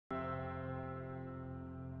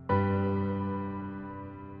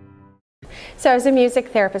So as a music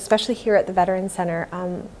therapist, especially here at the Veterans Center,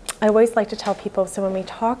 I always like to tell people, so when we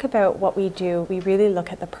talk about what we do, we really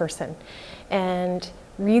look at the person and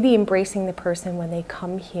really embracing the person when they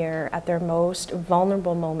come here at their most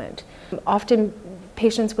vulnerable moment. Often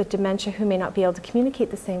patients with dementia who may not be able to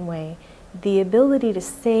communicate the same way, the ability to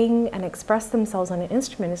sing and express themselves on an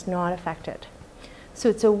instrument is not affected. So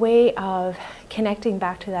it's a way of connecting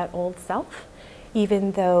back to that old self,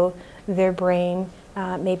 even though their brain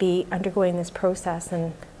may be undergoing this process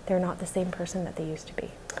and they're not the same person that they used to be.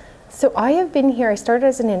 So I have been here, I started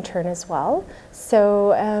as an intern as well,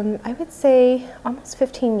 so I would say almost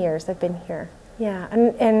 15 years I've been here. Yeah,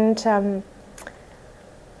 and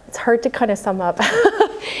it's hard to kind of sum up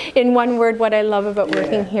in one word what I love about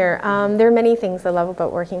working here. There are many things I love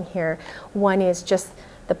about working here. One is just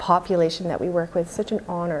the population that we work with. It's such an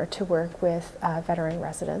honor to work with veteran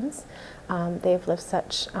residents. They've lived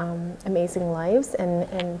such amazing lives,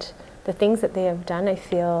 and the things that they have done, I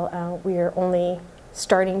feel we are only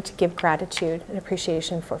starting to give gratitude and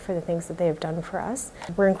appreciation for the things that they have done for us.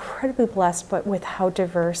 We're incredibly blessed but with how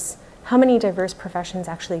many diverse professions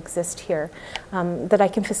actually exist here that I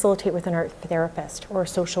can facilitate with an art therapist or a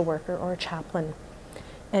social worker or a chaplain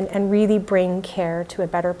and really bring care to a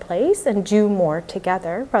better place and do more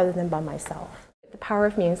together rather than by myself. The power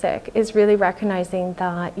of music is really recognizing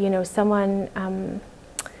that, you know, someone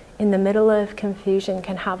in the middle of confusion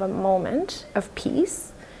can have a moment of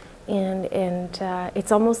peace. And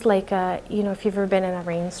it's almost like, you know, if you've ever been in a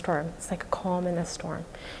rainstorm, it's like a calm in a storm.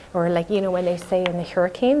 Or like, you know, when they say in the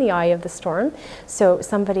hurricane, the eye of the storm. So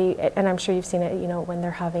somebody, and I'm sure you've seen it, you know, when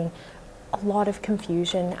they're having a lot of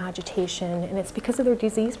confusion, agitation, and it's because of their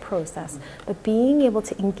disease process. But being able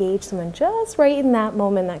to engage someone just right in that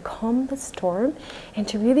moment, that calm the storm, and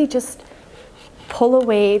to really just pull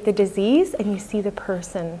away the disease and you see the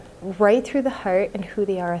person right through the heart and who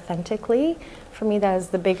they are authentically. For me, that is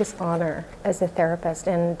the biggest honor as a therapist,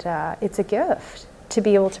 and it's a gift to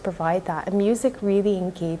be able to provide that. And music really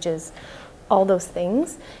engages all those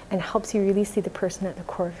things and helps you really see the person at the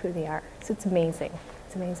core of who they are. So it's amazing.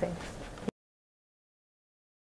 It's amazing.